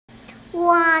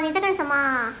哇，你在干什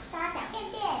么？抓小便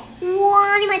便。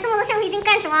哇，你买这么多橡皮筋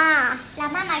干什么？老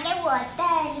妈买给我的，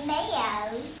你没有？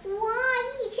哇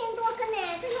，1000多根呢，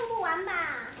这用不完吧？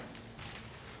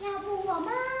要不我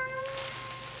们？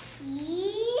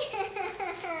咦，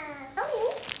等你。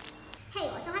嘿，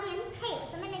我是花田。嘿，我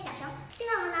是妹妹小熊。现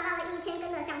在我们拿到了1000根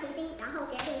的橡皮筋，然后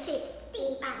决定去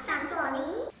地板上做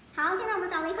泥。好，现在我们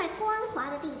找了一块光滑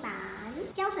的地板，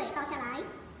胶水倒下来。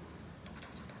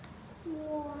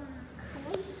哇，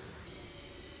可以。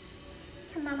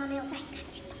趁妈妈没有在，赶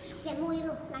紧动手。点沐浴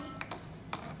露，来。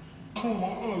号码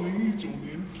2019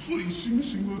年最新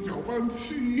型的搅拌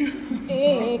器。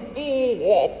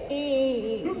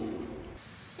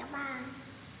搅拌，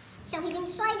橡皮筋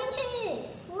摔进去。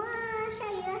哇，下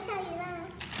雨了，下雨了！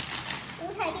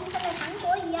五彩缤纷的糖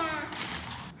果雨啊！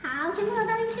好，全部都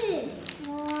倒进去。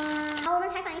哇，好，我们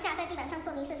采访一下，在地板上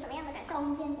做泥是什么样的感受？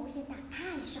空间不是大，太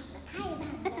爽了，太棒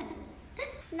了。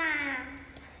那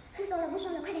不说了，不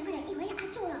说了，快点快点，一会要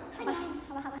按住了，快点，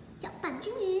好吧好吧。搅拌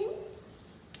均匀，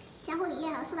加护理液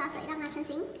和苏打水让它成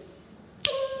型。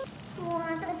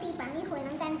哇，这个地板一会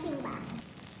能干净吧？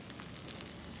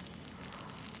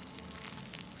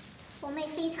我妹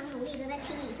非常努力的在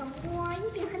清理中，哇，一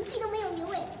点痕迹都没有留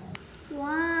哎。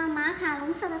哇，马卡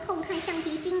龙色的透态橡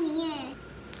皮筋泥耶，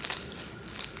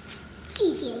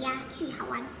巨解压，巨好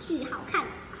玩，巨好看。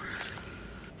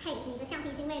嘿，你的橡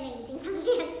皮筋妹妹已经上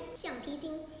线，橡皮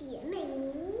筋姐妹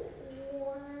泥，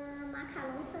哇，马卡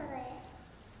龙色的耶，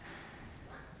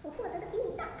我获得的比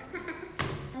你大，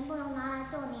能不能拿来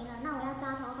做泥了？那我要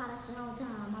扎头发的时候怎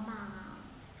么办啊？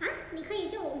啊，你可以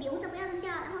就留着不要扔掉，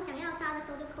然后想要扎的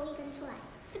时候就抠一根出来，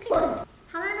这可以。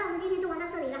好了，那我们今天就玩到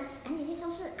这里了，赶紧去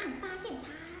收拾案发现场。